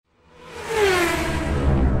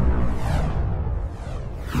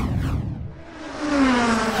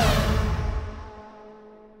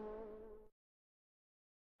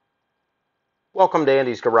Welcome to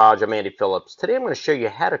Andy's Garage. I'm Andy Phillips. Today I'm going to show you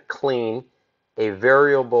how to clean a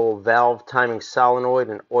variable valve timing solenoid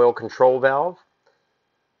and oil control valve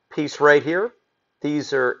piece right here.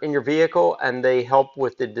 These are in your vehicle and they help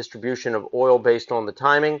with the distribution of oil based on the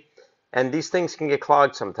timing. And these things can get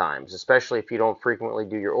clogged sometimes, especially if you don't frequently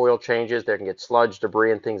do your oil changes. There can get sludge,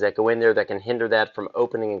 debris, and things that go in there that can hinder that from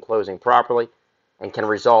opening and closing properly and can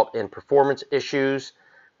result in performance issues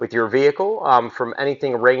with your vehicle, from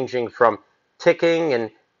anything ranging from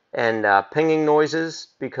ticking and pinging noises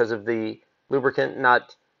because of the lubricant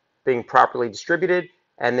not being properly distributed,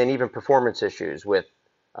 and then even performance issues with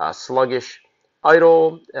sluggish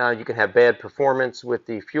idle. You can have bad performance with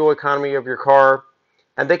the fuel economy of your car,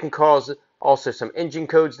 and they can cause also some engine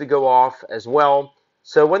codes to go off as well.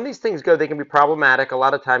 So when these things go, they can be problematic. A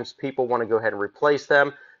lot of times people want to go ahead and replace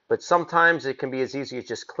them, but sometimes it can be as easy as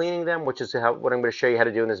just cleaning them, which is what I'm going to show you how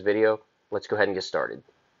to do in this video. Let's go ahead and get started.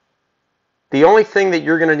 The only thing that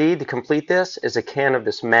you're going to need to complete this is a can of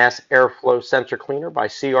this mass airflow sensor cleaner by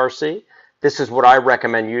CRC. This is what I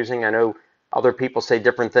recommend using. I know other people say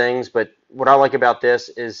different things, but what I like about this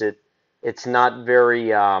is it's not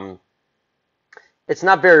very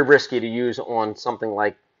risky to use on something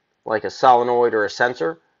like a solenoid or a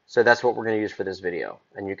sensor. So that's what we're going to use for this video.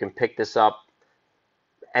 And you can pick this up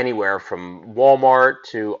anywhere from Walmart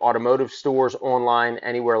to automotive stores, online,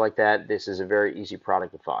 anywhere like that. This is a very easy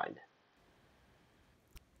product to find.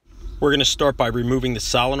 We're going to start by removing the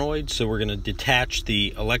solenoid. So we're going to detach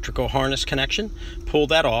the electrical harness connection, pull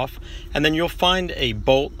that off, and then you'll find a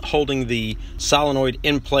bolt holding the solenoid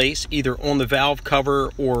in place, either on the valve cover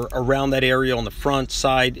or around that area on the front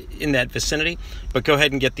side in that vicinity. But go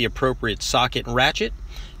ahead and get the appropriate socket and ratchet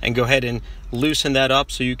and go ahead and loosen that up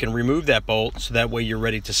so you can remove that bolt, so that way you're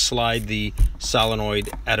ready to slide the solenoid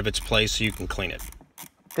out of its place so you can clean it.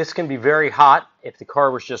 This can be very hot if the car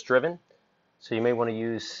was just driven, so you may want to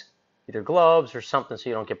use either gloves or something so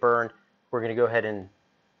you don't get burned. We're going to go ahead and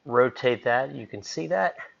rotate that. You can see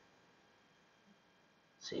that.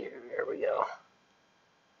 See here, there we go.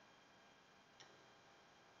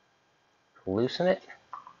 Loosen it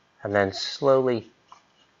and then slowly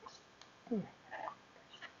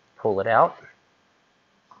pull it out.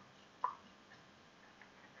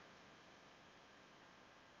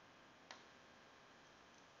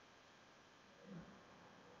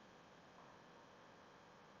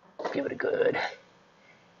 Give it a good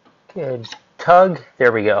tug.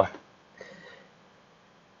 There we go.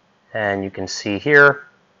 And you can see here,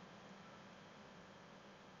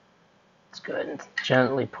 let's go ahead and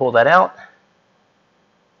gently pull that out.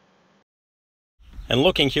 And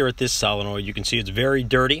looking here at this solenoid, you can see it's very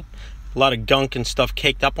dirty. A lot of gunk and stuff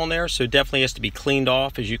caked up on there, so it definitely has to be cleaned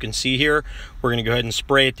off. As you can see here, we're going to go ahead and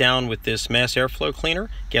spray it down with this mass airflow cleaner.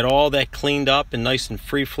 Get all that cleaned up and nice and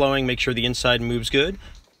free flowing. Make sure the inside moves good.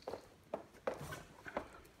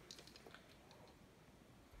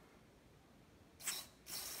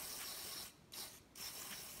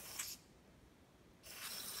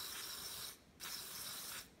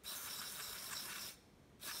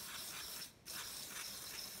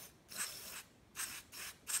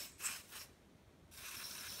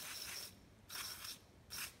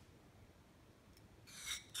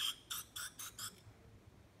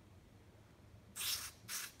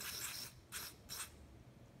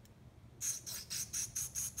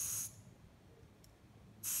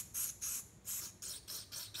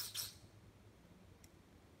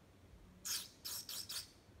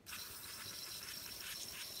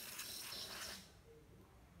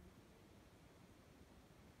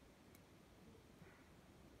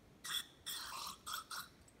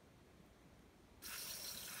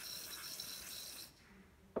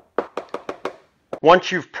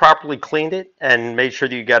 Once you've properly cleaned it and made sure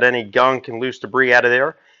that you got any gunk and loose debris out of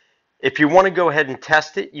there, if you want to go ahead and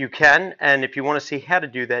test it, you can. And if you want to see how to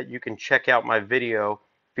do that, you can check out my video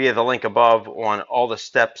via the link above on all the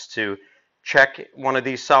steps to check one of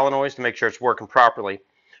these solenoids to make sure it's working properly.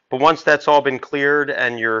 But once that's all been cleared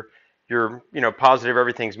and you're positive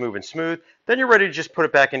everything's moving smooth, then you're ready to just put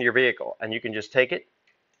it back into your vehicle. And you can just take it,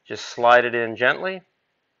 just slide it in gently,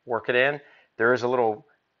 work it in. There is a little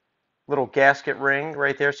gasket ring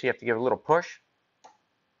right there, so you have to give it a little push.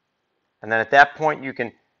 And then at that point, you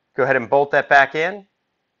can go ahead and bolt that back in,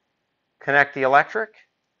 connect the electric,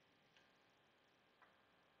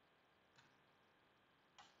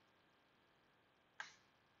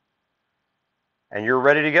 and you're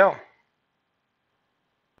ready to go.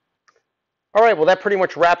 All right, well, that pretty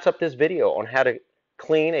much wraps up this video on how to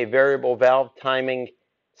clean a variable valve timing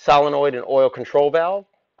solenoid and oil control valve.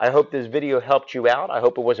 I hope this video helped you out. I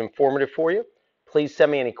hope it was informative for you. Please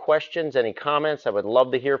send me any questions, any comments. I would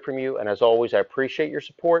love to hear from you. And as always, I appreciate your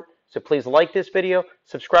support. So please like this video,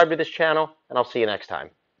 subscribe to this channel, and I'll see you next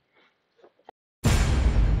time.